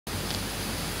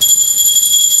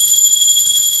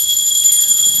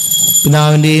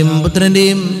പിതാവിന്റെയും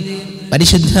പുത്രന്റെയും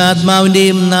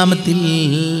പരിശുദ്ധാത്മാവിന്റെയും നാമത്തിൽ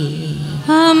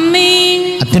ആമേൻ.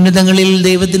 അത്യുന്നതങ്ങളിൽ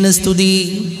ദൈവത്തിന് സ്തുതി.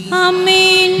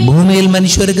 ആമേൻ. ഭൂമിയിൽ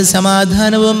മനുഷ്യർക്ക്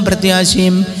സമാധാനവും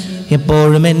പ്രത്യാശയും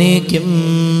എപ്പോഴും എന്നേക്കും.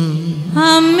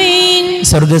 ആമേൻ.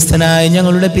 സ്വർഗസ്ഥനായ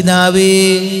ഞങ്ങളുടെ പിതാവേ,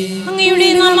 അങ്ങയുടെ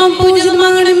നാമം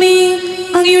പൂജിതമാകണമേ.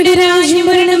 അങ്ങയുടെ രാജ്യം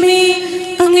വരണമേ.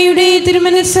 അങ്ങയുടെ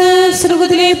തിരുമനസ്സ്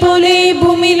സ്വർഗ്ഗത്തിലെ പോലെ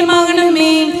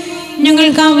ഭൂമിയിലുമാകണമേ.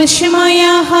 ഞങ്ങൾക്ക് ആവശ്യമായ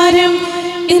ആഹാരം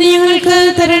ഇനി ഞങ്ങൾക്ക്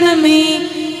തരണമേ.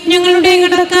 ഞങ്ങളുടെ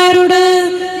കടക്കാരോട്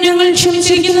ഞങ്ങൾ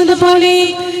ക്ഷമിച്ചിരിക്കുന്നത് പോലെ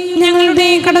ഞങ്ങളുടെ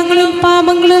കടങ്ങളും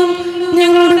പാപങ്ങളും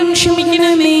ഞങ്ങളോടും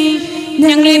ക്ഷമിക്കണമേ.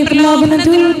 ഞങ്ങളെ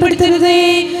പ്രലോഭനത്തിൽ ഉൾപ്പെടുത്തരുതേ,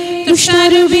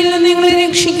 ദുഷ്ടാരൂപിയിൽ നിന്ന് ഞങ്ങളെ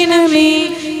രക്ഷിക്കണമേ.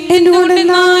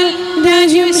 എന്തുകൊണ്ടെന്നാൽ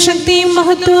രാജ്യവും ശക്തിയും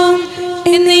മഹത്വവും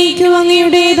എന്നേക്കും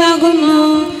അങ്ങയുടേതാകുന്നു.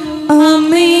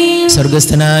 ആമേൻ.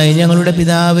 സ്വർഗസ്ഥനായ ഞങ്ങളുടെ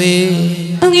പിതാവേ,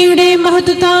 അങ്ങയുടെ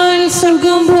മഹത്വത്താൽ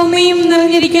സ്വർഗവും ഭൂമിയും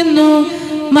നിറഞ്ഞിരിക്കുന്നു.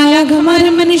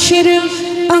 മാലാഖമാരും മനുഷ്യരും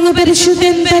അങ്ങ്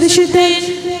പരിശുദ്ധൻ പരിശുദ്ധൻ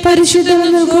പരിശുദ്ധൻ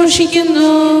എന്ന്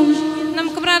ഘോഷിക്കുന്നു.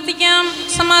 നമുക്ക് പ്രാർത്ഥിക്കാം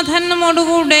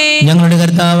സമാധാനമോടുകൂടെ. ഞങ്ങളുടെ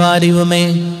കർത്താവായ ദൈവമേ,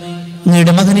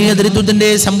 അങ്ങയുടെ മഹനീയ ത്രിത്വത്തിന്റെ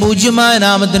സംപൂജ്യമായ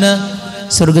നാമത്തിന്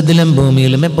സ്വർഗത്തിലും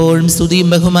ഭൂമിയിലും എപ്പോഴും സ്തുതിയും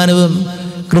ബഹുമാനവും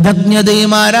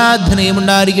കൃതജ്ഞതയും ആരാധനയും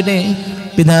ഉണ്ടായിരിക്കട്ടെ.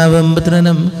 പിതാവും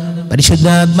പുത്രനും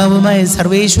പരിശുദ്ധാത്മാവുമായ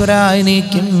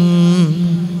സർവേശ്വരായനേക്കും.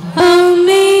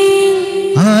 ആമേൻ.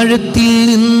 ആഴത്തിൽ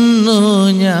നിന്നു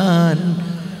ഞാൻ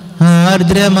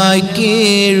ആർദ്രമായി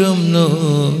കേഴുന്നു,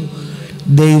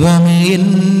 ദൈവമേ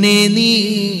എന്നെ നീ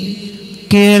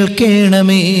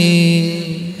കേൾക്കണമേ.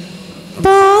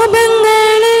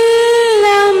 പാപങ്ങളെല്ലാം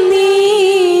നീ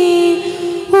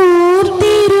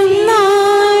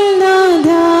ഓർത്തിരുന്നാൽ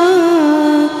നാഥാ,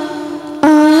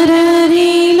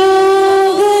 ആരാരീ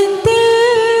ലോകത്തിൽ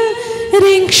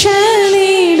രക്ഷ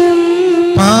നേടും.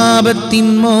 പാപത്തിൻ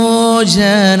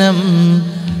മോചനം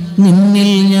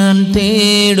നിന്നിൽ ഞാൻ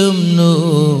തേടുന്നു,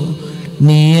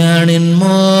 നീയാണെൻ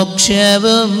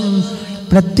മോക്ഷവും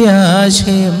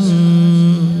പ്രത്യാശയും.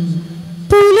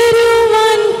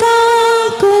 പുലരുവാൻ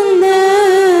കാക്കുന്ന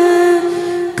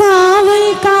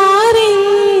കാവൽക്കാരെന്ന്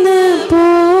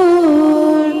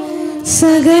പോൽ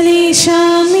സകലേശ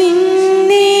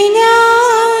നിന്നെ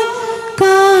ഞാൻ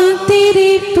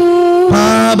കാത്തിരിപ്പു.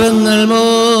 പാപങ്ങൾ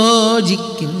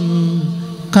മോചിക്കും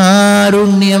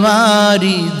കാരുണ്യവാരിധേ,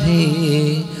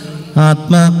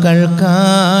 ആത്മാക്കൾക്കാശ്വാസം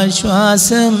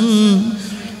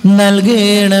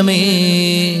നൽകണമേ.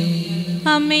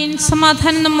 ആമേൻ.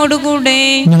 സമാധാനം നമ്മോടുകൂടെ.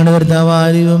 ഞങ്ങളുടെ കർത്താവായ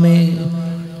ദൈവമേ,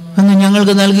 അങ്ങ്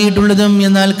ഞങ്ങൾക്ക് നൽകിയിട്ടുള്ളതും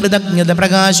എന്നാൽ കൃതജ്ഞത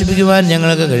പ്രകാശിപ്പിക്കുവാൻ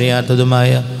ഞങ്ങൾക്ക്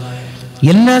കഴിയാത്തതുമായ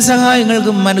എല്ലാ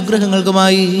സഹായങ്ങൾക്കും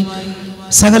അനുഗ്രഹങ്ങൾക്കുമായി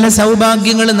സകല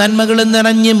സൗഭാഗ്യങ്ങളും നന്മകളും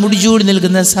നിറഞ്ഞ് മുടിച്ചൂടി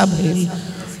നിൽക്കുന്ന സഭയിൽ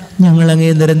ഞങ്ങൾ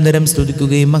അങ്ങേ നിരന്തരം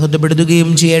സ്തുതിക്കുകയും മഹത്വപ്പെടുത്തുകയും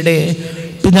ചെയ്യട്ടെ.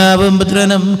 പിതാവും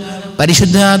പുത്രനും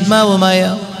പരിശുദ്ധാത്മാവുമായ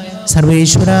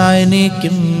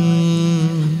സർവേശ്വരായനേക്കും.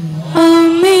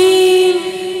 ആമേൻ.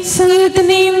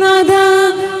 സകലത്തിന്റെയും നാഥാ,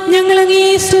 ഞങ്ങൾ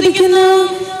അങ്ങയെ സ്തുതിക്കുന്നു.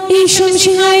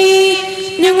 ഈശോമിശിഹായേ,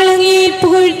 ഞങ്ങൾ അങ്ങയെ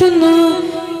പുകഴ്ത്തുന്നു.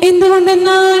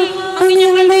 എന്തുകൊണ്ടെന്നാൽ അങ്ങ്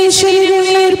ഞങ്ങളുടെ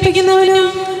ശരീരങ്ങളെ അർപ്പിക്കുന്നവനും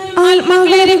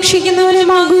ആത്മാക്കളെ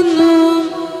രക്ഷിക്കുന്നവനുമാകുന്നു.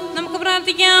 നമുക്ക്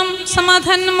പ്രാർത്ഥിക്കാം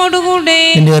സമാധാനമോടുകൂടെ.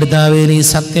 എന്റെ കർത്താവേ, നീ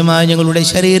സത്യമായി ഞങ്ങളുടെ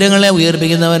ശരീരങ്ങളെ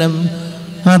ഉയർപ്പിക്കുന്നവനും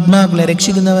ആത്മാക്കളെ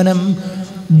രക്ഷിക്കുന്നവനും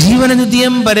ജീവന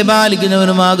നിത്യം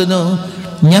പരിപാലിക്കുന്നവനുമാകുന്നു.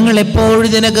 ഞങ്ങൾ എപ്പോഴും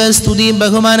നിനക്ക് സ്തുതിയും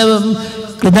ബഹുമാനവും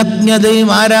കൃതജ്ഞതയും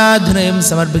ആരാധനയും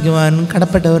സമർപ്പിക്കുവാൻ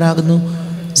കടപ്പെട്ടവരാകുന്നു.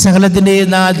 സകലത്തിന്റെ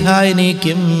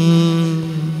നാഥായനേക്കും.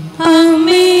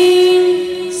 ആമേൻ.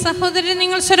 സഹോദരൻ,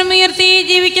 നിങ്ങൾ സ്വരമുയർത്തി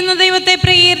ജീവിക്കുന്ന ദൈവത്തെ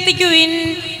പ്രകീർത്തിക്കുവിൻ.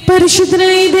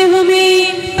 പരിശുദ്ധനായ ദൈവമേ,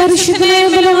 പരിശുദ്ധനായ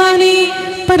ബലവാനേ,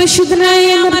 പരിശുദ്ധനായ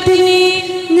അമർത്യനേ,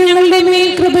 ഞങ്ങളുടെ മേൽ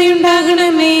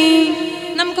കൃപയുണ്ടാകണമേ.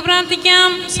 നമുക്ക് പ്രാർത്ഥിക്കാം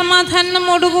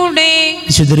സമാധാനമോടുകൂടെ.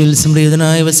 വിശുദ്ധരിൽ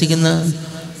സംപ്രീതനായി വസിക്കുന്ന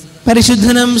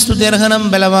പരിശുദ്ധനും സ്തുത്യർഹനും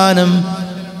ബലവാനും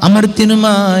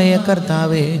അമർത്യനുമായ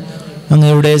കർത്താവേ,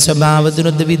 അങ്ങയുടെ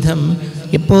സ്വഭാവത്തിനൊത്ത വിധം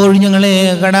എപ്പോഴും ഞങ്ങളെ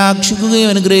കടാക്ഷിക്കുകയും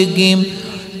അനുഗ്രഹിക്കുകയും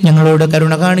ഞങ്ങളോട്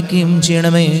കരുണ കാണിക്കുകയും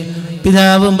ചെയ്യണമേ.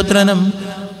 പിതാവും പുത്രനും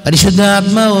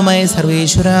പരിശുദ്ധാത്മാവുമായ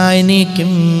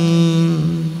സർവേശ്വരായനേക്കും.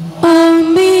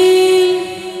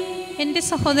 എൻ്റെ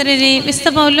സഹോദരരെ, വിശുദ്ധ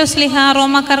പൗലോസ്ലീഹ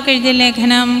റോമാക്കാർക്ക് എഴുതിയ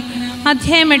ലേഖനം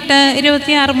അധ്യായം 8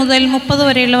 26 മുതൽ 30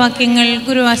 വരെയുള്ള വാക്യങ്ങൾ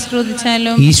ഗുരു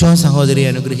ആശീർവദിച്ചാലും. ഈശോ സഹോദരി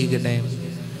അനുഗ്രഹിക്കട്ടെ.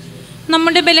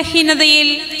 നമ്മുടെ ബലഹീനതയിൽ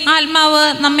ആത്മാവ്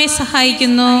നമ്മെ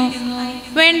സഹായിക്കുന്നു.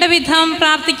 വേണ്ട വിധം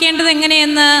പ്രാർത്ഥിക്കേണ്ടത്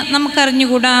എങ്ങനെയെന്ന്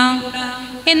നമുക്കറിഞ്ഞുകൂടാ.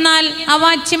 എന്നാൽ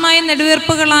അവാച്യമായ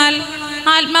നെടുവീർപ്പുകളാൽ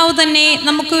ആത്മാവ് തന്നെ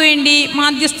നമുക്ക് വേണ്ടി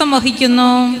മാധ്യസ്ഥം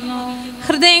വഹിക്കുന്നു.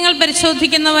 ഹൃദയങ്ങൾ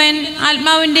പരിശോധിക്കുന്നവൻ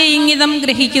ആത്മാവിൻ്റെ ഇംഗിതം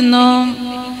ഗ്രഹിക്കുന്നു.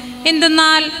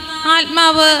 എന്തെന്നാൽ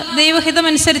ആത്മാവ്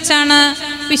ദൈവഹിതമനുസരിച്ചാണ്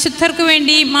വിശുദ്ധർക്ക്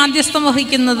വേണ്ടി മാധ്യസ്ഥം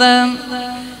വഹിക്കുന്നത്.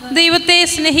 ദൈവത്തെ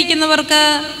സ്നേഹിക്കുന്നവർക്ക്,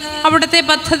 അവിടുത്തെ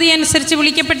പദ്ധതി അനുസരിച്ച്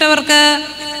വിളിക്കപ്പെട്ടവർക്ക്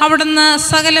അവിടുന്ന്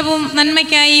സകലവും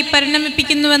നന്മയ്ക്കായി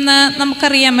പരിണമിപ്പിക്കുന്നുവെന്ന്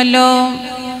നമുക്കറിയാമല്ലോ.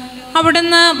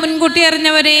 അവിടുന്ന് മുൻകൂട്ടി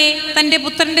അറിഞ്ഞവരെ തൻ്റെ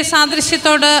പുത്രൻ്റെ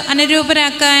സാദൃശ്യത്തോട്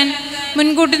അനുരൂപരാക്കാൻ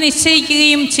മുൻകൂട്ടി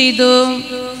നിശ്ചയിക്കുകയും ചെയ്തു.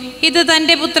 ഇത്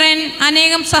തൻ്റെ പുത്രൻ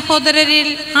അനേകം സഹോദരരിൽ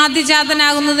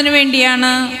ആദ്യജാതനാകുന്നതിന്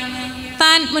വേണ്ടിയാണ്.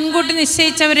 താൻ മുൻകൂട്ടി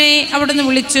നിശ്ചയിച്ചവരെ അവിടുന്ന്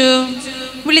വിളിച്ചു,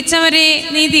 വിളിച്ചവരെ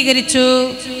നീതീകരിച്ചു,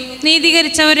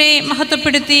 നീതീകരിച്ചവരെ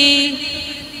മഹത്വപ്പെടുത്തി.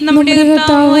 നമ്മുടെ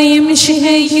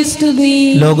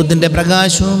ലോകത്തിന്റെ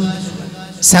പ്രകാശവും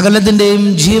സകലത്തിന്റെയും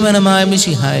ജീവനമായ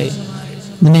മിശിഹായേ,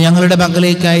 നിന്നെ ഞങ്ങളുടെ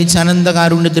പക്കലേക്ക് അയച്ച അനന്ത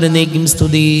കാരുണ്യത്തിന് നീക്കും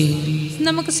സ്തുതി.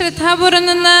 നമുക്ക് ശ്രദ്ധാപൂർവം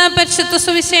നിന്ന് പരിശുദ്ധ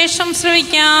സുവിശേഷം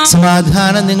ശ്രവിക്കാം.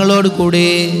 സമാധാനം നിങ്ങളോട് കൂടെ,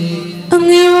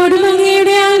 അങ്ങയോടും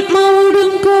അങ്ങയുടെ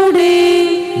ആത്മാവോടും കൂടെ.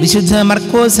 വിശുദ്ധ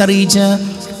മർക്കോസ് അറിയിച്ച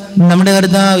നമ്മുടെ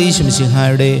കർത്താവ് യേശു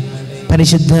മിശിഹായുടെ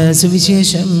പരിശുദ്ധ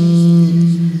സുവിശേഷം.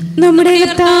 നമ്മുടെ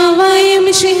കർത്താവായ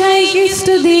മിശിഹായ്ക്ക്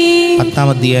സ്തുതി. 10-ാം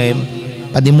അധ്യായം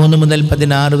 13 മുതൽ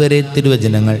 16 വരെ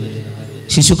തിരുവചനങ്ങൾ.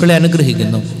 ശിശുക്കളെ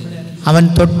അനുഗ്രഹിക്കുന്നു. അവൻ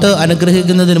തൊട്ട്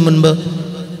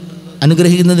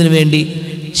അനുഗ്രഹിക്കുന്നതിന് വേണ്ടി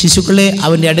ശിശുക്കളെ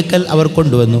അവൻ്റെ അടുക്കൽ അവർ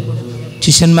കൊണ്ടുവന്നു.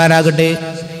 ശിഷ്യന്മാരാകട്ടെ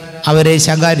അവരെ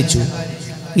ശകാരിച്ചു.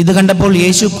 ഇത് കണ്ടപ്പോൾ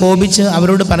യേശു കോപിച്ച്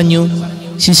അവരോട് പറഞ്ഞു,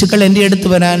 ശിശുക്കൾ എൻ്റെ അടുത്ത്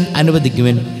വരാൻ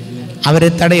അനുവദിക്കുവിൻ, അവരെ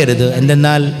തടയരുത്.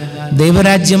 എന്തെന്നാൽ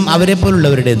ദൈവരാജ്യം അവരെ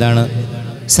പോലുള്ളവരുടേതാണ്.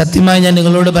 സത്യമായി ഞാൻ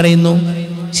നിങ്ങളോട് പറയുന്നു,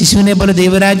 ശിശുവിനെ പോലെ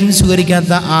ദൈവരാജ്യം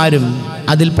സ്വീകരിക്കാത്ത ആരും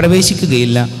അതിൽ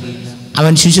പ്രവേശിക്കുകയില്ല.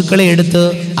 അവൻ ശിശുക്കളെ എടുത്ത്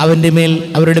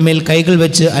അവരുടെ മേൽ കൈകൾ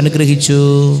വെച്ച് അനുഗ്രഹിച്ചു.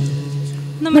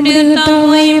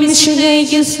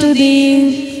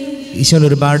 ഈശോയിൽ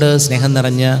ഒരുപാട് സ്നേഹം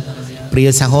നിറഞ്ഞ പ്രിയ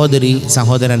സഹോദരി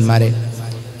സഹോദരന്മാരെ,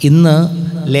 ഇന്ന്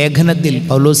ലേഖനത്തിൽ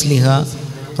പൗലോസ്ലീഹ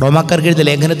റോമാക്കാർക്ക് എഴുതിയ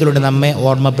ലേഖനത്തിലൂടെ നമ്മെ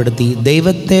ഓർമ്മപ്പെടുത്തി,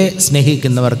 ദൈവത്തെ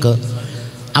സ്നേഹിക്കുന്നവർക്ക്,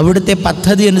 അവിടുത്തെ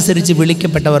പദ്ധതി അനുസരിച്ച്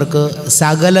വിളിക്കപ്പെട്ടവർക്ക്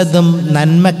സകലതും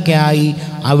നന്മയ്ക്കായി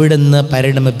അവിടുന്ന്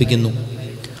പരിണമിപ്പിക്കുന്നു.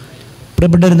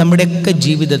 പ്രിയപ്പെട്ടവർ, നമ്മുടെയൊക്കെ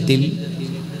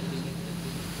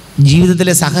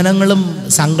ജീവിതത്തിലെ സഹനങ്ങളും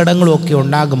സങ്കടങ്ങളും ഒക്കെ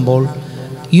ഉണ്ടാകുമ്പോൾ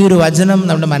ഈ ഒരു വചനം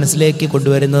നമ്മുടെ മനസ്സിലേക്ക്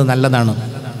കൊണ്ടുവരുന്നത് നല്ലതാണ്.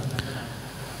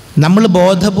 നമ്മൾ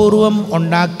ബോധപൂർവം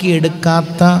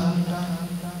ഉണ്ടാക്കിയെടുക്കാത്ത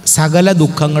സകല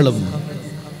ദുഃഖങ്ങളും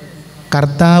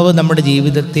കർത്താവ് നമ്മുടെ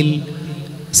ജീവിതത്തിൽ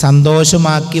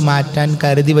സന്തോഷമാക്കി മാറ്റാൻ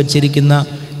കരുതി വച്ചിരിക്കുന്ന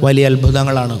വലിയ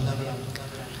അത്ഭുതങ്ങളാണ്.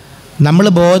 നമ്മൾ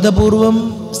ബോധപൂർവം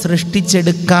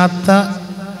സൃഷ്ടിച്ചെടുക്കാത്ത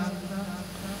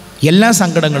എല്ലാ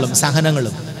സങ്കടങ്ങളും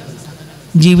സഹനങ്ങളും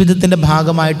ജീവിതത്തിൻ്റെ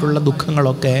ഭാഗമായിട്ടുള്ള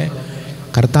ദുഃഖങ്ങളൊക്കെ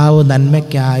കർത്താവ്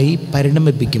നന്മയ്ക്കായി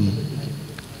പരിണമിപ്പിക്കും.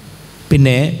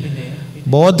 പിന്നെ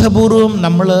ബോധപൂർവം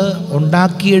നമ്മൾ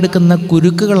ഉണ്ടാക്കിയെടുക്കുന്ന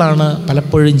കുരുക്കുകളാണ്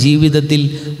പലപ്പോഴും ജീവിതത്തിൽ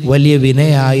വലിയ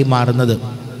വിനയായി മാറുന്നത്.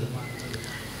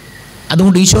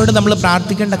 അതുകൊണ്ട് ഈശോയോട് നമ്മൾ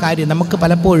പ്രാർത്ഥിക്കേണ്ട കാര്യം, നമുക്ക്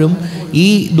പലപ്പോഴും ഈ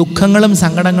ദുഃഖങ്ങളും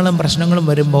സങ്കടങ്ങളും പ്രശ്നങ്ങളും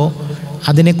വരുമ്പോൾ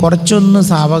അതിനെ കുറച്ചൊന്ന്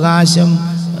സാവകാശം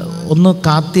ഒന്ന്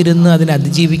കാത്തിരുന്ന് അതിനെ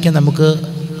അതിജീവിക്കാൻ നമുക്ക്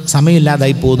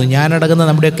സമയമില്ലാതായി പോകുന്നു. ഞാനടങ്ങുന്ന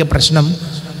നമ്മുടെയൊക്കെ പ്രശ്നം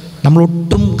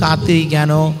നമ്മളൊട്ടും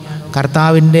കാത്തിരിക്കാനോ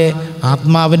കർത്താവിൻ്റെ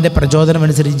ആത്മാവിൻ്റെ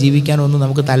പ്രചോദനമനുസരിച്ച് ജീവിക്കാനോ ഒന്നും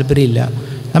നമുക്ക് താല്പര്യമില്ല.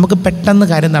 നമുക്ക് പെട്ടെന്ന്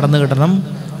കാര്യം നടന്നു കിട്ടണം.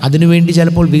 അതിനുവേണ്ടി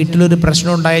ചിലപ്പോൾ വീട്ടിലൊരു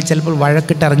പ്രശ്നം ഉണ്ടായാൽ ചിലപ്പോൾ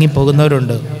വഴക്കിട്ട്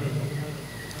ഇറങ്ങിപ്പോകുന്നവരുണ്ട്.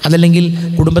 അതല്ലെങ്കിൽ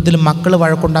കുടുംബത്തിൽ മക്കൾ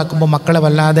വഴക്കുണ്ടാക്കുമ്പോൾ മക്കളെ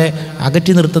വല്ലാതെ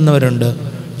അകറ്റി നിർത്തുന്നവരുണ്ട്.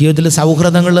 ജീവിതത്തിൽ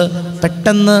സൗഹൃദങ്ങൾ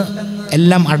പെട്ടെന്ന്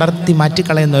എല്ലാം അടർത്തി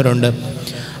മാറ്റിക്കളയുന്നവരുണ്ട്.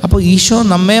 അപ്പോൾ ഈശോ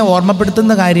നമ്മെ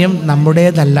ഓർമ്മപ്പെടുത്തുന്ന കാര്യം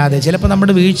നമ്മുടേതല്ലാതെ, ചിലപ്പോൾ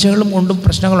നമ്മുടെ വീഴ്ചകളും കൊണ്ടും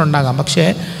പ്രശ്നങ്ങളുണ്ടാകാം, പക്ഷേ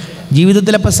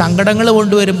ജീവിതത്തിലപ്പോൾ സങ്കടങ്ങൾ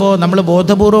കൊണ്ടുവരുമ്പോൾ നമ്മൾ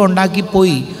ബോധപൂർവ്വം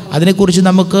ഉണ്ടാക്കിപ്പോയി, അതിനെക്കുറിച്ച്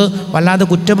നമുക്ക് വല്ലാതെ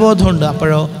കുറ്റബോധമുണ്ട്.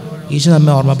 അപ്പോഴോ ഈശോ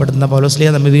നമ്മെ ഓർമ്മപ്പെടുത്തുന്ന പൗലോസ്ലീഹ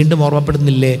നമ്മെ വീണ്ടും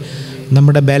ഓർമ്മപ്പെടുത്തുന്നില്ലേ,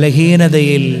 നമ്മുടെ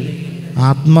ബലഹീനതയിൽ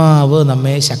ആത്മാവ്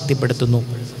നമ്മെ ശക്തിപ്പെടുത്തുന്നു.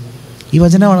 ഈ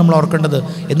വചനമാണ് നമ്മൾ ഓർക്കേണ്ടത്.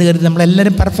 എന്ന് കരുതി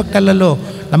നമ്മളെല്ലാവരും പെർഫെക്റ്റ് അല്ലല്ലോ.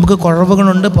 നമുക്ക്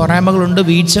കുറവുകളുണ്ട്, പോരായ്മകളുണ്ട്,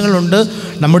 വീഴ്ചകളുണ്ട്,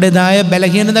 നമ്മുടേതായ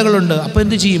ബലഹീനതകളുണ്ട്. അപ്പോൾ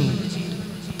എന്തു ചെയ്യും?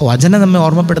 അപ്പോൾ വചനം നമ്മെ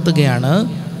ഓർമ്മപ്പെടുത്തുകയാണ്,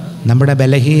 നമ്മുടെ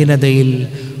ബലഹീനതയിൽ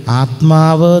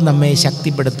ആത്മാവ് നമ്മെ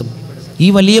ശക്തിപ്പെടുത്തും. ഈ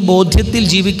വലിയ ബോധ്യത്തിൽ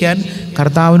ജീവിക്കാൻ,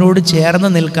 കർത്താവിനോട് ചേർന്ന്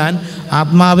നിൽക്കാൻ,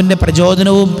 ആത്മാവിൻ്റെ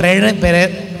പ്രചോദനവും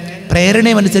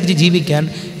പ്രേരണയും അനുസരിച്ച് ജീവിക്കാൻ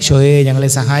ഈശോയെ ഞങ്ങളെ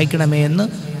സഹായിക്കണമേ എന്ന്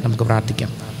നമുക്ക്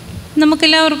പ്രാർത്ഥിക്കാം.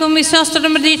 നമുക്കെല്ലാവർക്കും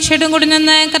വിശ്വാസത്തോടും പ്രതീക്ഷയോടും കൂടി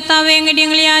നിന്ന് കർത്താവേ അങ്ങയോട്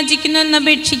ഞങ്ങൾ യാചിക്കുന്നു എന്ന്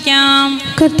അപേക്ഷിക്കാം.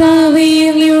 കർത്താവേ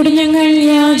അങ്ങയോട് ഞങ്ങൾ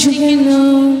യാചിക്കുന്നു.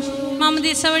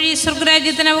 മാമോദീസ വഴി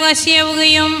സ്വർഗ്ഗരാജ്യത്തിന്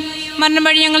അവകാശിയാവുകയും മരണം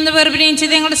വഴി ഞങ്ങൾ വേർപിരിയും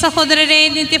ചെയ്ത് ഞങ്ങളുടെ സഹോദരരെ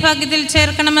നിത്യഭാഗ്യത്തിൽ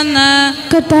ചേർക്കണമെന്ന്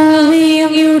കർത്താവേ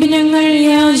അങ്ങയോട് ഞങ്ങൾ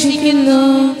യാചിക്കുന്നു.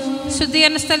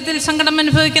 ശുദ്ധീകരണ സ്ഥലത്തിൽ സങ്കടം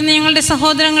അനുഭവിക്കുന്ന ഞങ്ങളുടെ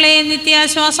സഹോദരങ്ങളെ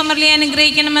നിത്യാശ്വാസം അരുളി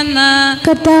അനുഗ്രഹിക്കണമെന്ന്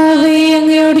കർത്താവേ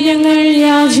അങ്ങയോട് ഞങ്ങൾ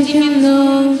യാചിക്കുന്നു.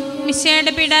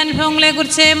 മിശിഹായുടെ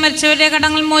പീഡാനുഭവങ്ങളെക്കുറിച്ച് മരിച്ചവരുടെ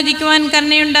കടങ്ങൾ മോചിക്കുവാൻ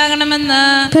കരുണയുണ്ടാകണമെന്ന്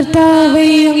കർത്താവേ,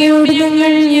 അങ്ങയോട്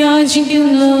ഞങ്ങൾ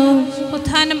യാചിക്കുന്നു.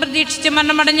 ഉത്ഥാനം പ്രതീക്ഷിച്ച്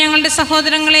മരണമടഞ്ഞ ഞങ്ങളുടെ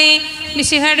സഹോദരങ്ങളെ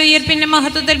മിശിഹായുടെ ഉയർപ്പിന്റെ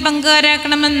മഹത്വത്തിൽ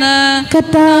പങ്കുകാരാക്കണമെന്ന്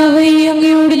കർത്താവേ,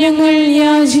 അങ്ങയോട് ഞങ്ങൾ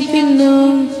യാചിക്കുന്നു.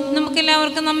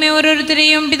 നമുക്കെല്ലാവർക്കും നമ്മെ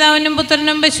ഓരോരുത്തരെയും പിതാവിനും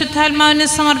പുത്രനും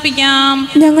പരിശുദ്ധാത്മാവിനും സമർപ്പിക്കാം.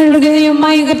 ഞങ്ങളുടെ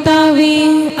ദൈവമായ കർത്താവേ,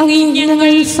 അങ്ങേ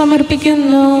ഞങ്ങൾ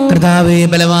സമർപ്പിക്കുന്നു. കർത്താവേ,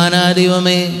 ബലവാനായ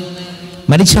ദൈവമേ,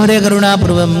 മരിച്ചവരെ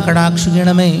കരുണാപൂർവം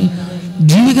കടാക്ഷിക്കണമേ,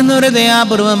 ജീവിക്കുന്നവരെ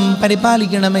ദയാപൂർവം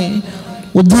പരിപാലിക്കണമേ,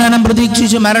 ഉദ്ധാനം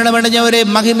പ്രതീക്ഷിച്ച് മരണമടഞ്ഞവരെ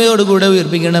മഹിമയോടുകൂടെ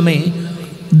ഉയർപ്പിക്കണമേ.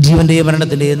 ജീവന്റെ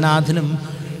മരണത്തിൻ്റെ നാഥനും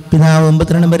പിതാവും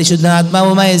പുത്രനും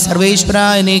പരിശുദ്ധാത്മാവുമായ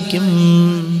സർവേശ്വരനേക്കും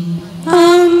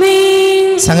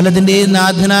സകലത്തിൻ്റെ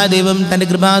നാഥനായ ദൈവം തൻ്റെ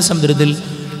കൃപാസമുദ്രത്തിൽ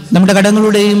നമ്മുടെ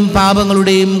കടങ്ങളുടെയും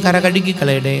പാപങ്ങളുടെയും കര കഴുകി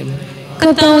കളയട്ടെ.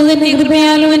 കർത്താവിന്റെ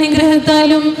കൃപയാലും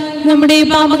അനുഗ്രഹത്താലും നമ്മുടെ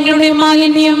പാപങ്ങളുടെ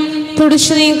മാലിന്യം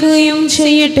തുടച്ചു നീക്കുകയും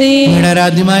ചെയ്യട്ടെ.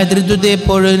 ആരാധ്യമായ ത്രിത്വത്തെ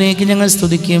എപ്പോഴേക്ക് ഞങ്ങൾ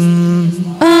സ്തുതിക്കും.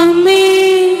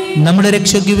 നമ്മുടെ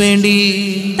രക്ഷയ്ക്ക് വേണ്ടി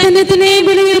തന്നെ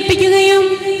ബലിയർപ്പിക്കുകയും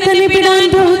തന്നെ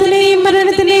പീഡാനുഭവത്തിനെയും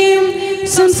മരണത്തിനെയും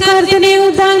സംസ്കാരത്തിനെയും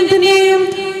ഉദ്ധാനത്തിനെയും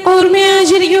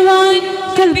ഓർമ്മയാചരിക്കുവാൻ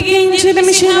കൽപ്പിക്കുകയും ചെയ്ത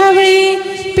മിശിഹാവേ,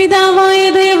 പിതാവായ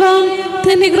ദൈവം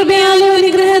തന്റെ കൃപയാലും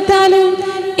അനുഗ്രഹത്താലും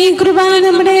ഈ കുർബാന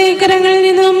നമ്മുടെ കരങ്ങളിൽ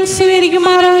നിന്നും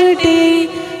സ്വീകരിക്കുമാറാകട്ടെ.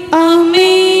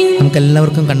 ആമേൻ.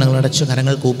 നമുക്കെല്ലാവർക്കും കണ്ണുകളടച്ച്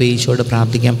കരങ്ങൾ കൂപ്പി ഈശോയോട്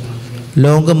പ്രാർത്ഥിക്കാം.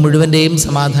 ലോകം മുഴുവൻ്റെയും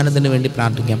സമാധാനത്തിന് വേണ്ടി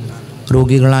പ്രാർത്ഥിക്കാം.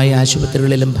 രോഗികളായ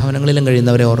ആശുപത്രികളിലും ഭവനങ്ങളിലും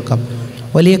കഴിയുന്നവരെ ഓർക്കാം.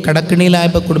 വലിയ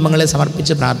കടക്കിണിയിലായപ്പോൾ കുടുംബങ്ങളെ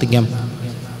സമർപ്പിച്ച് പ്രാർത്ഥിക്കാം.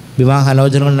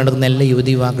 വിവാഹാലോചനകൾ നടക്കുന്ന എല്ലാ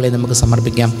യുവതി യുവാക്കളെ നമുക്ക്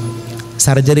സമർപ്പിക്കാം.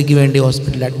 സർജറിക്ക് വേണ്ടി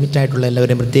ഹോസ്പിറ്റലിൽ അഡ്മിറ്റായിട്ടുള്ള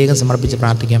എല്ലാവരെയും പ്രത്യേകം സമർപ്പിച്ച്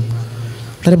പ്രാർത്ഥിക്കാം.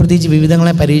 വളരെ പ്രത്യേകിച്ച്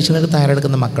വിവിധങ്ങളെ പരീക്ഷകൾക്ക്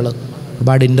തയ്യാറെടുക്കുന്ന മക്കൾ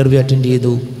ഒരുപാട് ഇൻ്റർവ്യൂ അറ്റൻഡ്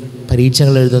ചെയ്തു,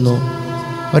 പരീക്ഷകൾ എഴുതുന്നു,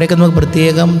 അവരെയൊക്കെ നമുക്ക്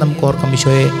പ്രത്യേകം നമുക്ക് ഓർക്കാം.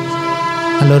 ഈശോയെ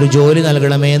നല്ലൊരു ജോലി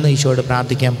നൽകണമേ എന്ന് ഈശോയോട്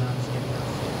പ്രാർത്ഥിക്കാം.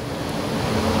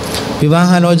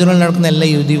 വിവാഹാലോചനകൾ നടക്കുന്ന എല്ലാ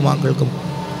യുവതി യുവാക്കൾക്കും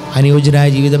അനുയോജ്യരായ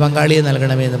ജീവിത പങ്കാളിയെ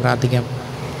നൽകണമേ എന്ന് പ്രാർത്ഥിക്കാം.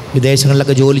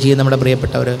 വിദേശങ്ങളിലൊക്കെ ജോലി ചെയ്യുന്ന നമ്മുടെ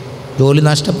പ്രിയപ്പെട്ടവർ, ജോലി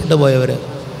നഷ്ടപ്പെട്ടു പോയവർ,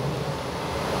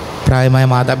 പ്രായമായ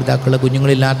മാതാപിതാക്കൾ,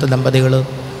 കുഞ്ഞുങ്ങളില്ലാത്ത ദമ്പതികൾ,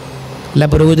 എല്ലാ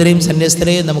പുരോഹിതരെയും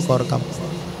സന്യസ്തരെയും നമുക്ക് ഓർക്കാം.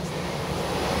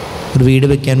 ഒരു വീട്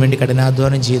വയ്ക്കാൻ വേണ്ടി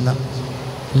കഠിനാധ്വാനം ചെയ്യുന്ന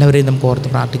എല്ലാവരെയും നമുക്ക് ഓർത്ത്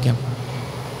പ്രാർത്ഥിക്കാം.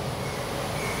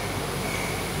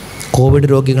 കോവിഡ്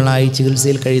രോഗികളായി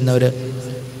ചികിത്സയിൽ കഴിയുന്നവർ,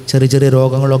 ചെറിയ ചെറിയ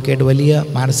രോഗങ്ങളൊക്കെ ആയിട്ട് വലിയ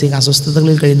മാനസിക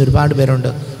അസ്വസ്ഥതകളിൽ കഴിയുന്ന ഒരുപാട്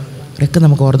പേരുണ്ട്. അവരൊക്കെ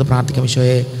നമുക്ക് ഓർത്ത് പ്രാർത്ഥിക്കാം.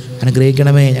 ഈശോയെ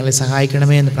അനുഗ്രഹിക്കണമേ, ഞങ്ങളെ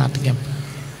സഹായിക്കണമേ എന്ന് പ്രാർത്ഥിക്കാം.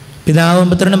 പിതാവും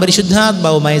പുത്രനും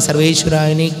പരിശുദ്ധാത്മാവുമായ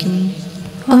സർവേശ്വരനേക്കും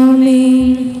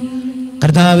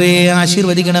കർത്താവേ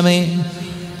ആശീർവദിക്കണമേ.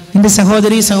 എൻ്റെ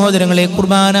സഹോദരീ സഹോദരങ്ങളെ,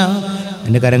 കുർബാന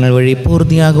എൻ്റെ കരങ്ങൾ വഴി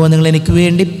പൂർത്തിയാകുവാൻ നിങ്ങൾ എനിക്ക്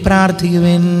വേണ്ടി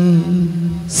പ്രാർത്ഥിക്കുവേൻ.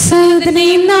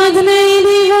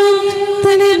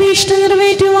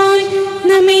 നിറവേറ്റുവാൻ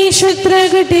നമ്മെ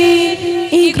ശക്തരാകട്ടെ.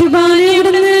 ഈ കുർബാന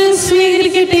അവിടുന്ന്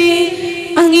സ്വീകരിക്കട്ടെ.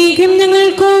 അങ്ങേക്കും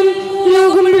ഞങ്ങൾക്കും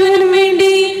ലോകം മുഴുവനും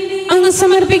വേണ്ടി അങ്ങ്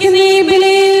സമർപ്പിക്കുന്ന ഈ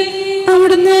ബലിയിൽ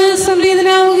അവിടുന്ന്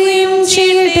സംപ്രീതനാവുകയും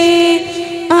ചെയ്യട്ടെ.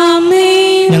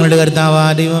 ആമേൻ. ഞങ്ങളുടെ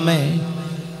കർത്താവായ ദൈവമേ,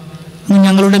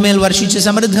 ഞങ്ങളുടെ മേൽ വർഷിച്ച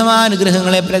സമൃദ്ധമായ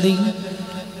അനുഗ്രഹങ്ങളെ പ്രതി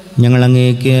ഞങ്ങൾ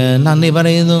അങ്ങേക്ക് നന്ദി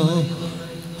പറയുന്നു.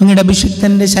 അങ്ങയുടെ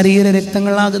അഭിഷിക്തൻ്റെ ശരീര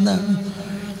രക്തങ്ങളാകുന്ന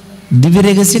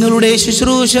ദിവ്യരഹസ്യങ്ങളുടെ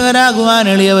ശുശ്രൂഷകരാകുവാൻ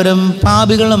എളിയവരും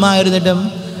പാപികളുമായിരുന്നിട്ടും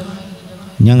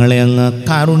ഞങ്ങളെ അങ്ങ്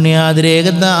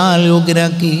കാരുണ്യാതിരേകത്താൽ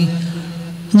യോഗ്യരാക്കി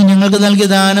ഞങ്ങൾക്ക് നൽകിയ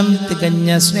ദാനം തികഞ്ഞ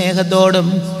സ്നേഹത്തോടും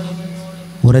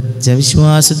ഉറച്ച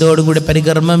വിശ്വാസത്തോടും കൂടി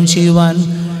പരികർമ്മം ചെയ്യുവാൻ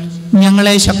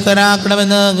ഞങ്ങളെ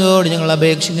ശക്തരാക്കണമെന്ന് അങ്ങയോട് ഞങ്ങൾ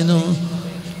അപേക്ഷിക്കുന്നു.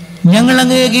 ഞങ്ങൾ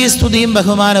അങ്ങേക്ക് സ്തുതിയും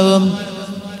ബഹുമാനവും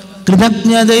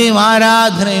കൃതജ്ഞതയും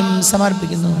ആരാധനയും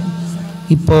സമർപ്പിക്കുന്നു,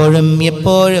 ഇപ്പോഴും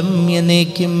എപ്പോഴും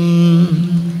എന്നേക്കും.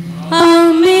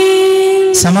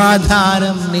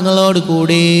 സമാധാനം നിങ്ങളോട്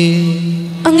കൂടി,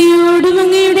 അങ്ങയോടും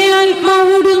അങ്ങയുടെ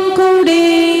ആത്മാവോടും കൂടെ.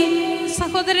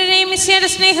 സഹോദരരെ, മിശിഹായുടെ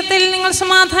സ്നേഹത്തിൽ നിങ്ങൾ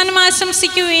സമാധാനം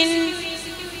ആശംസിക്കുവിൻ.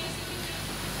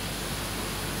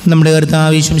 നമ്മുടെ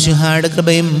കർത്താവ് മിശിഹായുടെ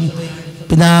കൃപയും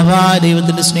പിതാവായ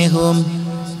ദൈവത്തിൻ്റെ സ്നേഹവും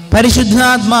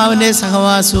പരിശുദ്ധാത്മാവിൻ്റെ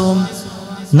സഹവാസവും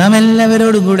നാം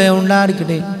എല്ലാവരോടും കൂടെ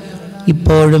ഉണ്ടായിരിക്കട്ടെ,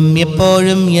 ഇപ്പോഴും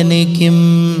എപ്പോഴും എന്നേക്കും.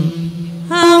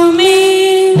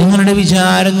 നിങ്ങളുടെ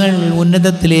വിചാരങ്ങൾ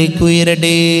ഉന്നതത്തിലേക്ക്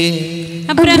ഉയരട്ടെ.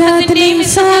 അബ്രഹാത്തിന്റെയും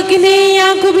ഇസ്ഹാക്കിന്റെയും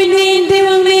യാക്കോബിന്റെയും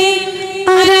ദൈവമേ,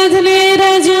 ആരാധനയായ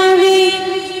രാജാവേ,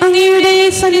 അങ്ങയുടെ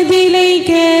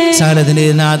സന്നിധിയിലേക്ക് സകലത്തിന്റെ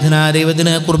നാഥനായ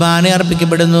ദൈവത്തിന് കുർബാന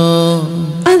അർപ്പിക്കപ്പെടുന്നു.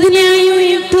 അതിനായി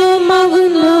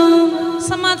യുക്തമാകുന്നു.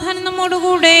 സമാധാനം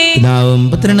നമ്മോടുകൂടെ. പിതാവും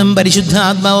പുത്രനും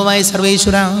പരിശുദ്ധാത്മാവുമായ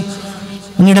സർവേശ്വര,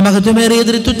 അങ്ങയുടെ മഹത്വമേറിയ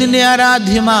ത്രിത്വത്തിന്റെ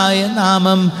ആരാധ്യമായ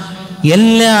നാമം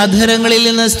എല്ലാ അധരങ്ങളിൽ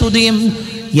നിന്ന് സ്തുതിയും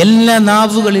എല്ലാ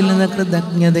നാവുകളിൽ നിന്ന്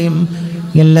കൃതജ്ഞതയും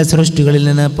എല്ലാ സൃഷ്ടികളിൽ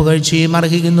നിന്ന് പുകഴ്ചയും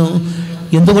അർഹിക്കുന്നു.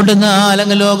 എന്തുകൊണ്ടെന്നാൽ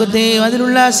അങ്ങ് ലോകത്തെയും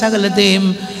അതിലുള്ള സകലത്തെയും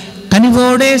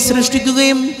കനിവോടെ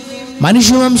സൃഷ്ടിക്കുകയും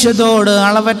മനുഷ്യവംശത്തോട്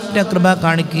അളവറ്റ കൃപ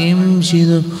കാണിക്കുകയും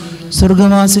ചെയ്തു.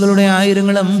 സ്വർഗവാസികളുടെ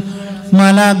ആയിരങ്ങളും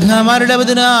മാലാഖമാരുടെ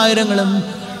പതിനായിരങ്ങളും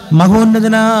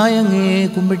മഹോന്നതനായ അങ്ങേ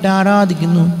കുമ്പിട്ട്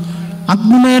ആരാധിക്കുന്നു.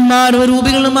 അഗ്നിമയന്മാരും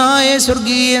രൂപികളുമായ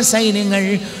സ്വർഗീയ സൈന്യങ്ങൾ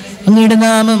അങ്ങയുടെ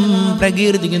നാമം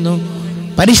പ്രകീർത്തിക്കുന്നു.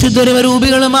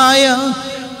 പരിശുദ്ധരൂപികളുമായ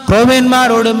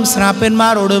ക്രോവന്മാരോടും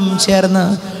ശ്രാപ്പന്മാരോടും ചേർന്ന്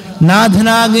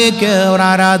നാഥനാഗേക്ക് അവർ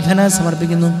ആരാധന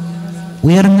സമർപ്പിക്കുന്നു.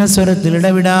 ഉയർന്ന സ്വരത്തിൽ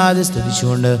ഇടവിടാതെ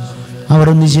സ്തുതിച്ചുകൊണ്ട് അവർ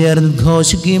ഒന്ന് ചേർന്ന്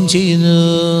ഘോഷിക്കുകയും ചെയ്യുന്നു.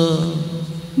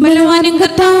 ബലവാനും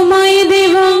കർത്താവുമായ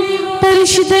ദൈവം,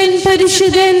 പരിശുദ്ധൻ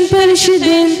പരിശുദ്ധൻ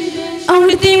പരിശുദ്ധൻ,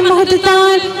 അവിടുത്തെ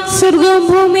മഹത്വത്താൽ സ്വർഗവും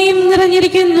ഭൂമിയും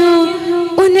നിറഞ്ഞിരിക്കുന്നു.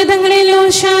 ഉന്നതങ്ങളിൽ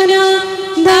ഹോശാന,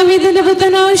 ദാവീദിന്റെ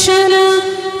പുത്രൻ ഹോശാന.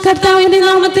 കർത്താവിന്റെ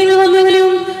നാമത്തിൽ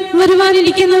വന്നവനും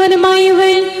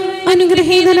വരുവാനിരിക്കുന്നവനുമായവൻ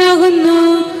അനുഗ്രഹീതനാകുന്നു.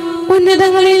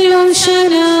 ഉന്നതങ്ങളിൽ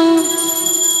ഹോശാന.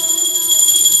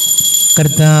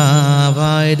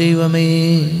 കർത്താവായ ദൈവമേ,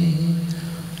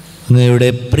 അങ്ങയുടെ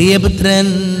പ്രിയപുത്രൻ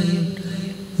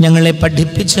ഞങ്ങളെ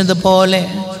പഠിപ്പിച്ചതുപോലെ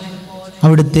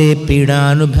അവിടുത്തെ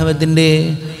പീഡാനുഭവത്തിൻ്റെ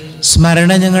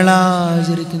സ്മരണ ഞങ്ങൾ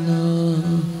ആചരിക്കുന്നു.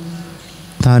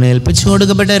 താൻ ഏൽപ്പിച്ചു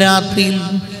കൊടുക്കപ്പെട്ട രാത്രിയിൽ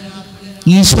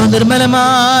ഈശോ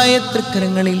നിർമ്മലമായ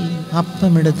തൃക്കരങ്ങളിൽ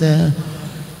അപ്പമെടുത്ത്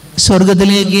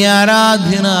സ്വർഗത്തിലേക്ക്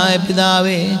ആരാധ്യനായ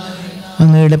പിതാവേ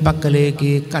അങ്ങയുടെ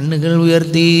പക്കലേക്ക് കണ്ണുകൾ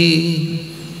ഉയർത്തി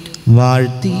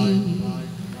വാഴ്ത്തി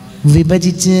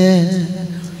വിഭജിച്ച്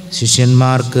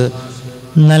ശിഷ്യന്മാർക്ക്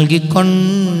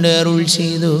നൽകിക്കൊണ്ട് അരുൾ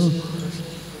ചെയ്തു: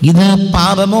 ഇത്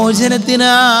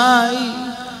പാപമോചനത്തിനായി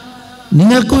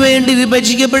നിങ്ങൾക്ക് വേണ്ടി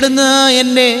വിഭജിക്കപ്പെടുന്ന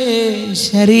എൻ്റെ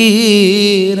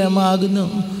ശരീരമാകുന്നു.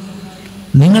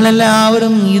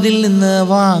 നിങ്ങളെല്ലാവരും ഇതിൽ നിന്ന്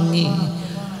വാങ്ങി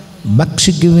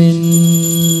ഭക്ഷിക്കുവിൻ.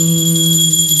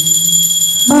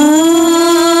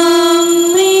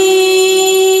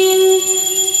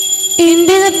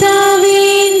 എന്റെ കർത്താവേ,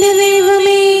 എന്റെ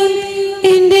ദൈവമേ,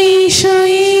 എന്റെ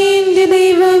ഈശോയേ, എന്റെ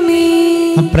ദൈവമേ.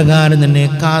 അപ്രകാരം തന്നെ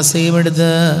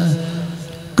കാസയുമെടുത്ത്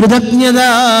കൃതജ്ഞത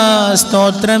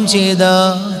സ്തോത്രം ചെയ്ത്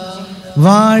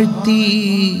വാഴ്ത്തി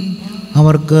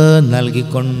അവർക്ക്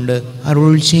നൽകിക്കൊണ്ട്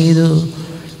അരുൾ ചെയ്തു: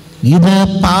 ഇത്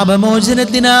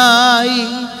പാപമോചനത്തിനായി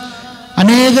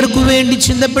അനേകർക്കു വേണ്ടി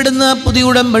ചിന്തപ്പെടുന്ന പുതിയ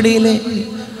ഉടമ്പടിയിലെ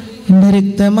എൻ്റെ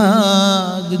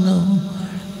രക്തമാകുന്നു.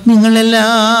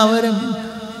 നിങ്ങളെല്ലാവരും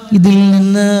ഇതിൽ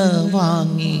നിന്ന്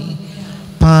വാങ്ങി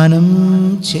പാനം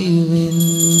ചെയ്യുവിൻ.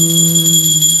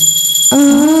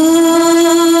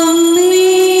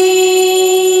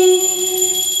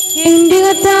 എന്റെ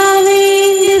കർത്താവേ,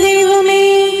 എന്റെ ദൈവമേ,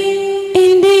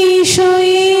 എന്റെ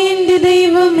ഈശോയേ, എന്റെ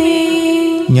ദൈവമേ.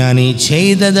 ഞാൻ ഈ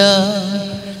ചെയ്തത്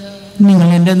നിങ്ങൾ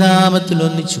എൻ്റെ നാമത്തിൽ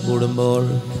ഒന്നിച്ചു കൂടുമ്പോൾ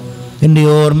എൻ്റെ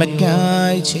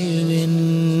ഓർമ്മയ്ക്കായി ചെയ്യുവിൻ.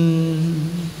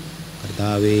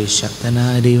 കർത്താവേ,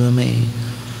 ശക്തനായ ദൈവമേ,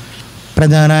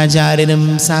 പ്രധാനാചാര്യനും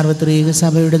സാർവത്രിക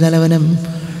സഭയുടെ തലവനും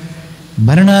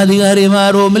ഭരണാധികാരിമാർ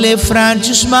റോമിലെ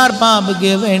ഫ്രാൻസിസ്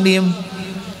മാർപ്പാപ്പയ്ക്ക് വേണ്ടിയും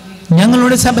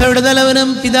ഞങ്ങളുടെ സഭയുടെ തലവനും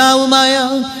പിതാവുമായ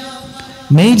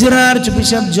മേജർ ആർച്ച്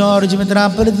ബിഷപ്പ് ജോർജ്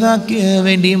മെത്രാപ്പൊലീത്താക്ക്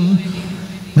വേണ്ടിയും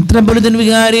മെത്രാപ്പൊലീത്തൻ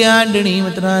വികാരി ആന്റണി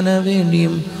മെത്രാന്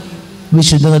വേണ്ടിയും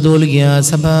വിശുദ്ധ കത്തോലിക്ക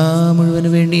സഭ മുഴുവന്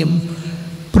വേണ്ടിയും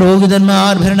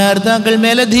പുരോഹിതന്മാർ, ഭരണകർത്താക്കൾ,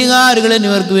 മേലധികാരികൾ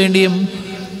എന്നിവർക്ക് വേണ്ടിയും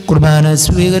കുർബാന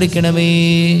സ്വീകരിക്കണമേ.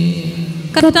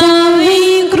 കർത്താവേ,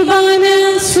 കുർബാന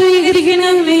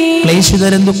സ്വീകരിക്കണമേ.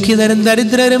 ക്ലേശിതരും ദുഃഖിതരും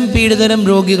ദരിദ്രരും പീഡിതരും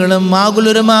രോഗികളും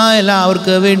ആകുലരുമായ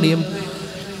എല്ലാവർക്ക് വേണ്ടിയും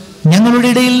ഞങ്ങളുടെ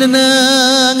ഇടയിൽ നിന്ന്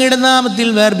അങ്ങയുടെ നാമത്തിൽ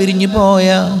വേർപിരിഞ്ഞു പോയ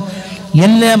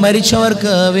എല്ലാ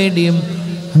മരിച്ചവർക്ക് വേണ്ടിയും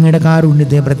അങ്ങയുടെ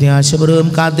കാരുണ്യത്തെ പ്രത്യാശപൂർവ്വം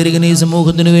കാത്തിരിക്കുന്ന ഈ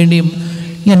സമൂഹത്തിനു വേണ്ടിയും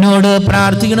എന്നോട്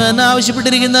പ്രാർത്ഥിക്കണമെന്ന്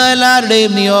ആവശ്യപ്പെട്ടിരിക്കുന്ന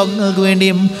എല്ലാവരുടെയും നിയോഗങ്ങൾക്ക്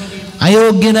വേണ്ടിയും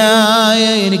അയോഗ്യനായ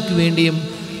എനിക്ക് വേണ്ടിയും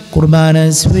കുർബാന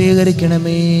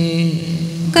സ്വീകരിക്കണമേ.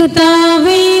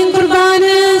 കർത്താവേ, കുർബാന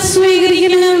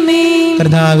സ്വീകരിക്കണമേ.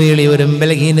 കർത്താവേ, എളിയവരും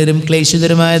ബലഹീനരും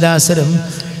ക്ലേശിതരുമായ ദാസരും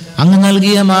അങ്ങ്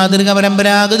നൽകിയ മാതൃക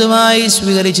പരമ്പരാഗതമായി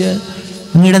സ്വീകരിച്ച്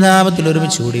അങ്ങയുടെ നാമത്തിൽ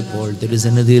ഒരുമിച്ച് കൂടി ഇപ്പോൾ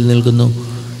തിരുസന്നിധിയിൽ നിൽക്കുന്നു.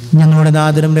 ഞങ്ങളുടെ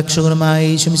നാഥനും രക്ഷകനുമായ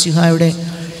യേശുമിശിഹായുടെ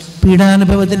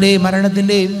പീഡാനുഭവത്തിൻ്റെയും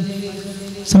മരണത്തിൻ്റെയും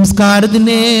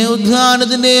സംസ്കാരത്തിൻ്റെയും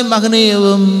ഉദ്ധാനത്തിൻ്റെയും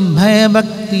മഹനീയവും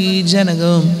ഭയഭക്തി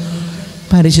ജനകവും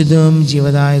പരിശുദ്ധവും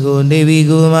ജീവദായകവും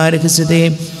ദൈവികവുമായ രഹസ്യത്തെ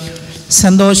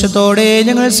സന്തോഷത്തോടെ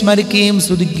ഞങ്ങൾ സ്മരിക്കുകയും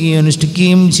സ്തുതിക്കുകയും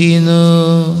അനുഷ്ഠിക്കുകയും ചെയ്യുന്നു.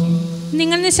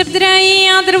 നിങ്ങൾ നിശബ്ദരായി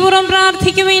ആദരപൂർവ്വം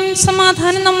പ്രാർത്ഥിക്കുവിൻ.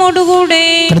 സമാധാനം നമ്മോടുകൂടെ.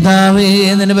 കർത്താവേ,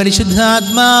 നിന്റെ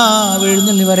പരിശുദ്ധാത്മാവ്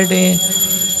എഴുന്നള്ളി വരട്ടെ.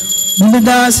 നിന്റെ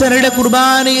ദാസരുടെ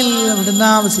കുർബാനയിൽ അവിടുന്ന്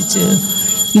ആവസിച്ച്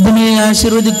ഇതിനെ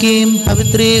ആശീർവദിക്കുകയും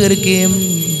പവിത്രീകരിക്കുകയും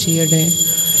ചെയ്യട്ടെ.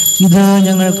 ഇത്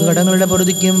ഞങ്ങൾക്ക് കടങ്ങളുടെ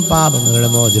പൊറുതിക്കും പാപങ്ങളുടെ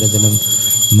മോചനത്തിനും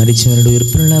മരിച്ചവരുടെ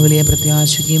ഉയർപ്പിനുള്ള വലിയ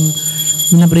പ്രത്യാശയ്ക്കും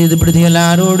നിന്നെ പ്രീതിപ്പെടുത്തിയ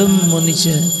എല്ലാവരോടും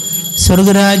ഒന്നിച്ച്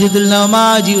സ്വർഗരാജ്യത്തിൽ നവമാ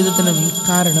ജീവിതത്തിനും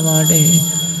കാരണമാടെ.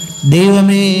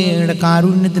 ദൈവമേ,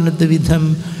 കാരുണ്യത്തിനൊത്ത വിധം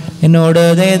എന്നോട്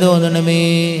ദയ തോന്നണമേ.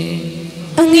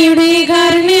 അങ്ങയുടെ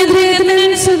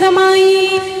കാരുണ്യദയനുസൃതമായി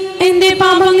എന്റെ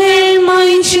പാപങ്ങൾ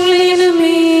മായ്ച്ചു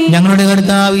കളയണമേ. ഞങ്ങളുടെ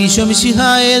കർത്താവ് ഈശോ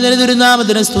മിശിഹായെ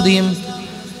തിരുനാമത്തിന് സ്തുതിയും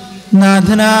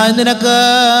നാഥനായ നിനക്ക്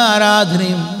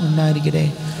ആരാധനയും ഉണ്ടായിരിക്കട്ടെ.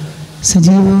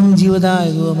 സജീവവും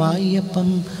ജീവദായകവുമായി അപ്പം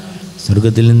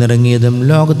സ്വർഗത്തിൽ നിന്നിറങ്ങിയതും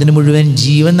ലോകത്തിന് മുഴുവൻ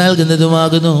ജീവൻ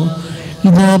നൽകുന്നതുമാകുന്നു.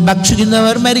 ഇത്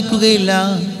ഭക്ഷിക്കുന്നവർ മരിക്കുകയില്ല,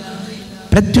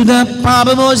 പ്രത്യുത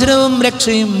പാപമോചനവും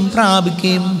രക്ഷയും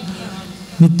പ്രാപിക്കുകയും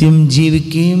നിത്യം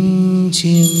ജീവിക്കുകയും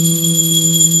ചെയ്യും.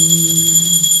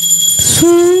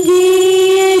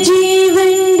 സ്വർഗീയ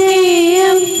ജീവന്റെ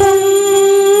അപ്പം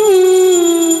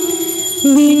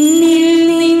നിന്നിൽ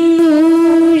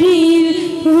നിന്നൊഴിയിൽ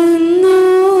വന്നു.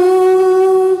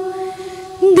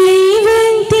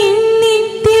 ദൈവത്തിൻ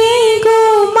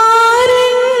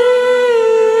നിത്യകുമാരൻ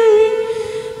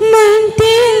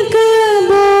മർത്യർക്ക്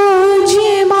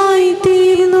ഭോജ്യമായി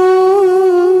തീർന്നു.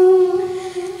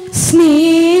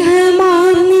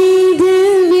 സ്നേഹമാർന്നീ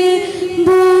ദിവ്യ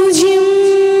ഭോജ്യം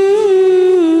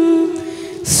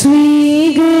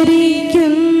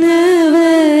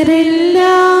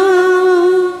സ്വീകരിക്കുന്നവരെല്ലാം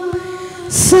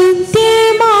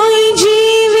സത്യമായി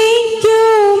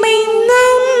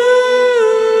ജീവിക്കുമെന്നും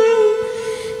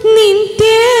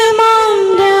നിത്യമാം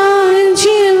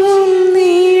രാജ്യവും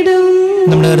നേടും.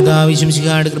 നമ്മുടെ കർത്താവ്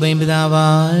ഈശോയുടെ കൃപയും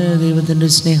പിതാവായ ദൈവത്തിൻ്റെ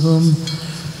സ്നേഹവും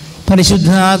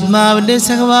പരിശുദ്ധാത്മാവിൻ്റെ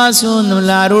സഹവാസവും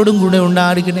നമ്മളാരോടും കൂടെ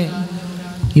ഉണ്ടായിരിക്കണേ,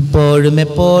 ഇപ്പോഴും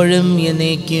എപ്പോഴും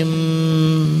എന്നേക്കും.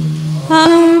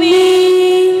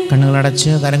 ആമേൻ.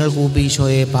 കണ്ണുകളടച്ച് കരങ്ങൾ കൂപ്പി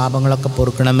ഈശോയെ പാപങ്ങളൊക്കെ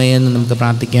പൊറുക്കണമേ എന്ന് നമുക്ക്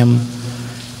പ്രാർത്ഥിക്കാം.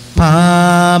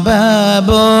 പാപബോധവും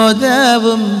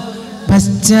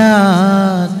പശ്ചാത്താപവും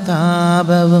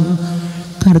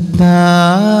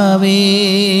കർത്താവേ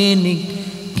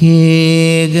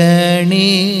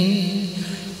നിക്കേകണേ.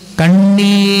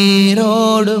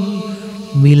 കണ്ണീരോടും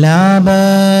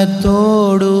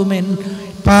വിലാപത്തോടുമെൻ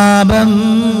പാപം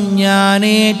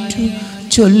ഞാനേറ്റു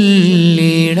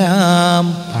ചൊല്ലിടാം.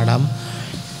 പാടാം.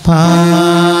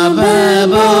 പാപബോധവും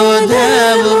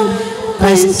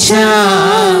പശ്ചാത്താപവും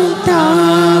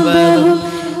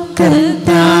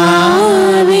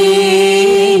കർത്താവേ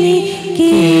നിക്കേകണേ.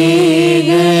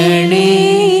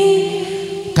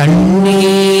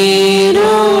 കണ്ണീരോടും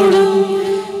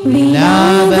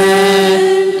വിലാപത്തോടുമെൻ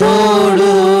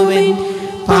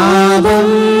പാപം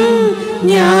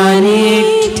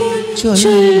ഞാനേറ്റു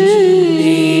ചൊല്ലിടാം.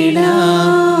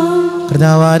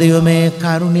 കർത്താവാദിവമേ,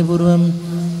 കാരുണ്യപൂർവം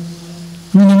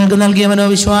നിങ്ങൾക്ക് നൽകിയ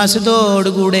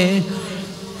മനോവിശ്വാസത്തോടുകൂടെ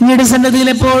നിങ്ങളുടെ സന്നദ്ധിയിൽ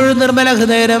എപ്പോഴും നിർമ്മല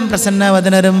ഹൃദയരും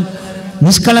പ്രസന്നവദനരും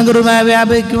നിഷ്കളങ്കരുമായി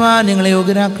വ്യാപിക്കുവാൻ ഞങ്ങളെ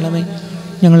യോഗ്യരാക്കണമേ.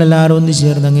 ഞങ്ങളെല്ലാവരും ഒന്നു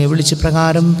ചേർന്ന് അങ്ങേ വിളിച്ച്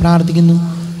പ്രകാരം പ്രാർത്ഥിക്കുന്നു.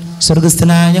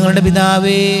 സ്വർഗസ്ഥനായ ഞങ്ങളുടെ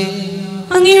പിതാവേ,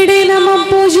 അങ്ങയുടെ നാമം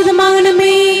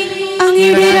പൂജിതമാകണമേ.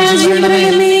 അങ്ങയുടെ രാജ്യം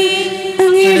വരണമേ.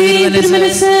 അങ്ങയുടെ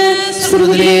തിരുമനസ്സ്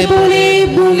സ്വർഗ്ഗത്തിലെ പോലെ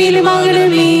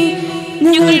ഭൂമിയിലുമാകണമേ.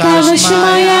 ഞങ്ങൾക്ക്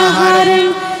ആവശ്യമായ ആഹാരം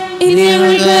ഇനി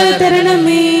ഞങ്ങൾക്ക്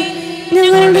തരണമേ.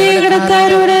 ഞങ്ങളുടെ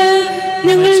കടക്കാരോട്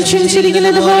ഞങ്ങൾ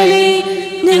ക്ഷമിച്ചിരിക്കുന്നത് പോലെ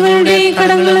ഞങ്ങളുടെ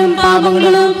കടങ്ങളും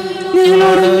പാപങ്ങളും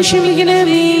ഞങ്ങളോട്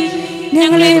ക്ഷമിക്കണമേ.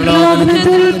 ഞങ്ങളെ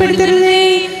പ്രലോഭനത്തിൽ ഉൾപ്പെടുത്തരുതേ,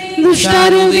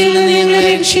 ദുഷ്ടാരൂപിയിൽ നിന്ന് ഞങ്ങളെ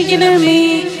രക്ഷിക്കണമേ.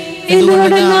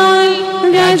 എന്തുകൊണ്ടെന്നാൽ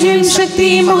രാജ്യവും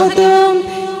ശക്തിയും മഹത്വവും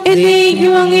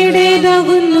എന്നേക്കും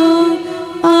അങ്ങയുടേതാകുന്നു.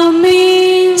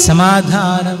 ആമേൻ.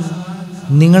 സമാധാനം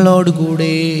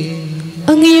നിങ്ങളോടുകൂടെ.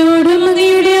 അങ്ങയോടും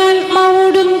അങ്ങയുടെ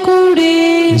ആത്മാവോടും കൂടെ.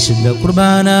 വിശുദ്ധ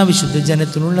കുർബാന വിശുദ്ധ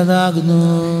ജനത്തിനുള്ളതാകുന്നു.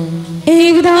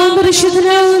 ഏകദാം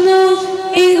പരിശുദ്ധനാകുന്നു,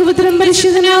 ഏകപുത്രൻ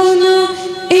പരിശുദ്ധനാകുന്നു,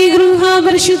 ഏകരൂഹ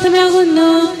പരിശുദ്ധനാകുന്നു.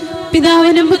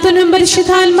 പിതാവിനും പുത്രനും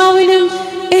പരിശുദ്ധാത്മാവിനും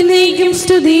എന്നേക്കും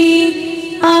സ്തുതി.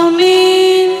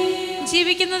 ആമേൻ.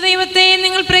 ജീവിക്കുന്ന ദൈവത്തെ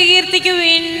നിങ്ങൾ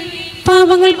പ്രകീർത്തിക്കുവിൻ.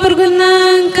 പാപങ്ങൾ പൊറുക്കുന്ന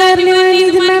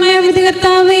കാരുണ്യവാനായ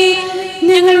കർത്താവേ,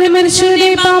 ഞങ്ങളുടെ മനുഷ്യരുടെ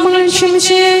പാപങ്ങൾ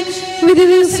ക്ഷമിച്ച് വിധി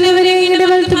ദിവസവരെ ഞങ്ങളുടെ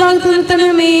വലത്തുഭാഗത്ത്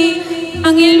നിർത്തണമേ.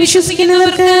 അങ്ങയിൽ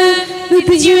വിശ്വസിക്കുന്നവർക്ക്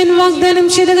നിത്യജീവൻ വാഗ്ദാനം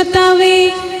ചെയ്ത കർത്താവേ,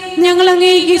 ഞങ്ങൾ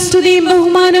അങ്ങേക്ക് സ്തുതിയും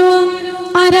ബഹുമാനവും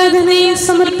ആരാധനയും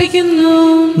സമർപ്പിക്കുന്നു.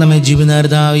 നമ്മെ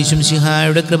ജീവനാർദ്ദാവ്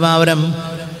ഈശോയുടെ കൃപാവരം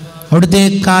അവിടുത്തെ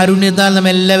കാരുണ്യത്താൽ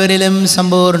നമ്മെല്ലാവരിലും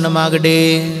സമ്പൂർണ്ണമാകട്ടെ.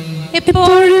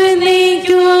 എപ്പോഴും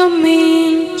എന്നേക്കും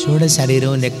ആമേൻ. ഈശോയുടെ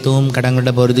ശരീരവും രക്തവും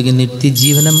കടങ്ങളുടെ പൊറുതിക്ക്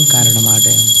നിത്യജീവനം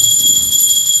കാരണമാകട്ടെ.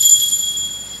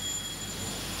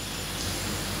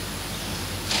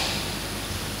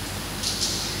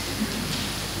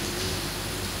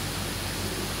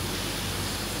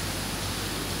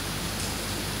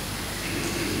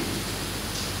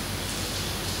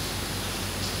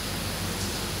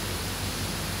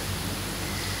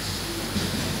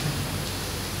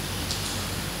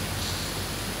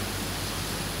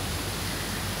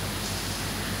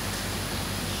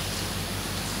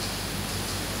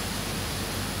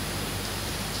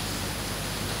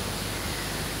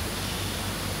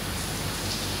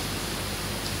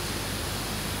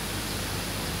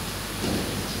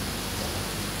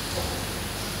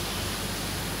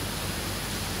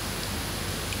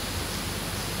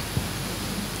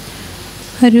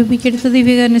 ആരോപിക്കെടുത്ത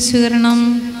ദിവ്യകാരുണ്യ സ്വീകരണം.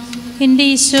 എൻ്റെ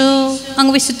ഈശോ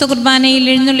അങ്ങ് വിശുദ്ധ കുർബാനയിൽ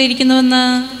എഴുന്നള്ളിയിരിക്കുന്നുവെന്ന്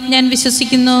ഞാൻ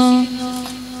വിശ്വസിക്കുന്നു.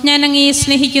 ഞാൻ അങ്ങയെ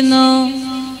സ്നേഹിക്കുന്നു.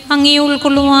 അങ്ങയെ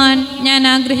ഉൾക്കൊള്ളുവാൻ ഞാൻ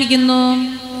ആഗ്രഹിക്കുന്നു.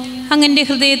 അങ്ങെൻ്റെ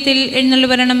ഹൃദയത്തിൽ എഴുന്നള്ളി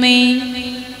വരണമേ.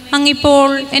 അങ്ങിപ്പോൾ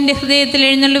എൻ്റെ ഹൃദയത്തിൽ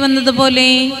എഴുന്നള്ളി വന്നതുപോലെ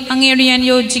അങ്ങയോട് ഞാൻ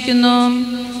യോജിക്കുന്നു.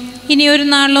 ഇനി ഒരു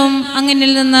നാളും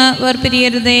അങ്ങനിൽ നിന്ന്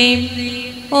വേർപിരിയരുതേ.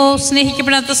 ഓ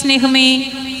സ്നേഹിക്കപ്പെടാത്ത സ്നേഹമേ,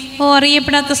 ഓ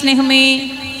അറിയപ്പെടാത്ത സ്നേഹമേ,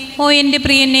 ഓ എൻ്റെ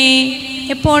പ്രിയനെ,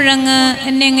 എപ്പോഴങ്ങ്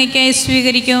എന്നെ അങ്ങയ്ക്കായി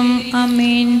സ്വീകരിക്കും.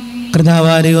 ആമേൻ.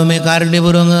 കർത്താവായ ദൈവമേ,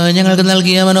 കാരുണ്യപൂർവ്വം ഞങ്ങൾക്ക്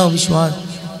നൽകിയ മനോവിശ്വാസം,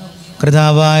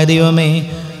 കർത്താവായ ദൈവമേ,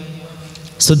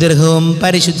 സുദീർഘവും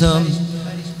പരിശുദ്ധവും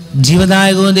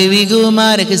ജീവദായകവും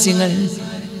ദൈവികവുമായ രഹസ്യങ്ങൾ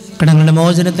കടങ്ങളുടെ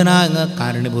മോചനത്തിനായി അങ്ങ്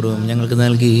കാരുണ്യപൂർവ്വം ഞങ്ങൾക്ക്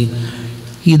നൽകി.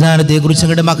 ഈ ദാനത്തെക്കുറിച്ച്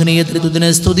ഞങ്ങളുടെ മഹനീയ ത്രിത്വത്തിന്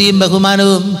സ്തുതിയും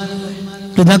ബഹുമാനവും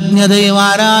കൃതജ്ഞതയും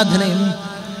ആരാധനയും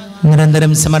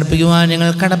നിരന്തരം സമർപ്പിക്കുവാൻ ഞങ്ങൾ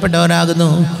കടപ്പെട്ടവരാകുന്നു.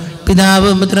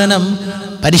 പിതാവും പുത്രനും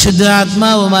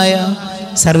പരിശുദ്ധാത്മാവുമായ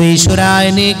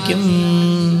സർവേശ്വരായനേക്കും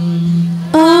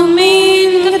ആമേൻ.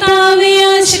 കർത്താവേ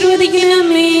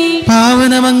ആശീർവദിക്കണമേ.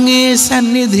 പാവനമങ്ങേ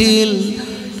സന്നിധിയിൽ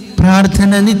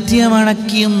പ്രാർത്ഥന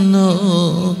നിത്യമണയ്ക്കുന്നു.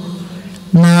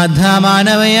 നാഥ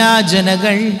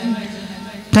മാനവയാചനകൾ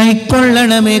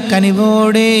കൈക്കൊള്ളണമേ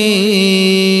കനിവോടെ.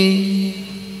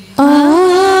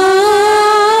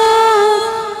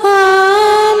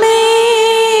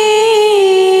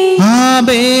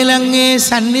 ആബേലങ്ങേ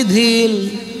സന്നിധിയിൽ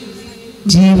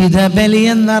ജീവിത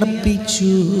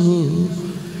ബലിയെന്നർപ്പിച്ചു.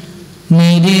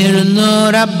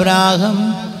 നീതിയെഴുന്നോർ അബ്രാഹം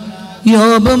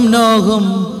യോബും നോഹും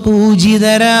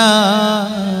പൂജിതരായി.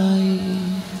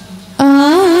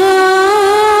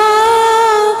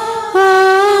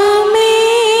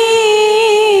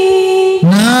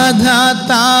 നാഥ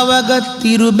താവക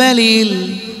തിരുബലിയിൽ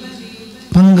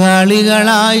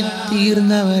പങ്കാളികളായി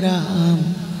തീർന്നവരാം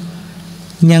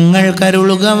ഞങ്ങൾ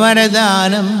കരുളുക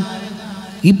വരദാനം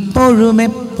ഇപ്പോഴും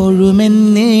എപ്പോഴും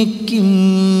എന്നേക്കും.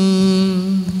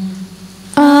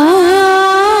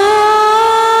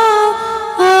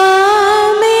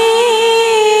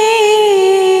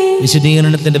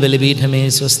 വിശുദ്ധീകരണത്തിന്റെ ബലിപീഠമേ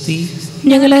സ്വസ്തി.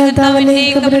 ഞങ്ങളെ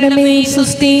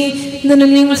സ്വസ്തി.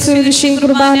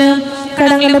 കുർബാന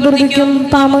കടങ്ങളുടെ പ്രതിക്കും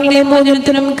പാപങ്ങളെ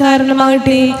മോചനത്തിനും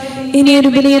കാരണമാകട്ടെ. ഇനിയൊരു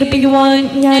ബലിയർപ്പിക്കുവാൻ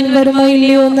ഞാൻ വരുമോ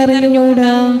ഇല്ലയോ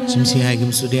എന്നറിഞ്ഞൂടാ.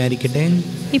 സ്തുതിയായിരിക്കട്ടെ,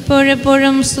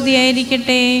 ഇപ്പോഴെപ്പോഴും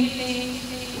സ്തുതിയായിരിക്കട്ടെ.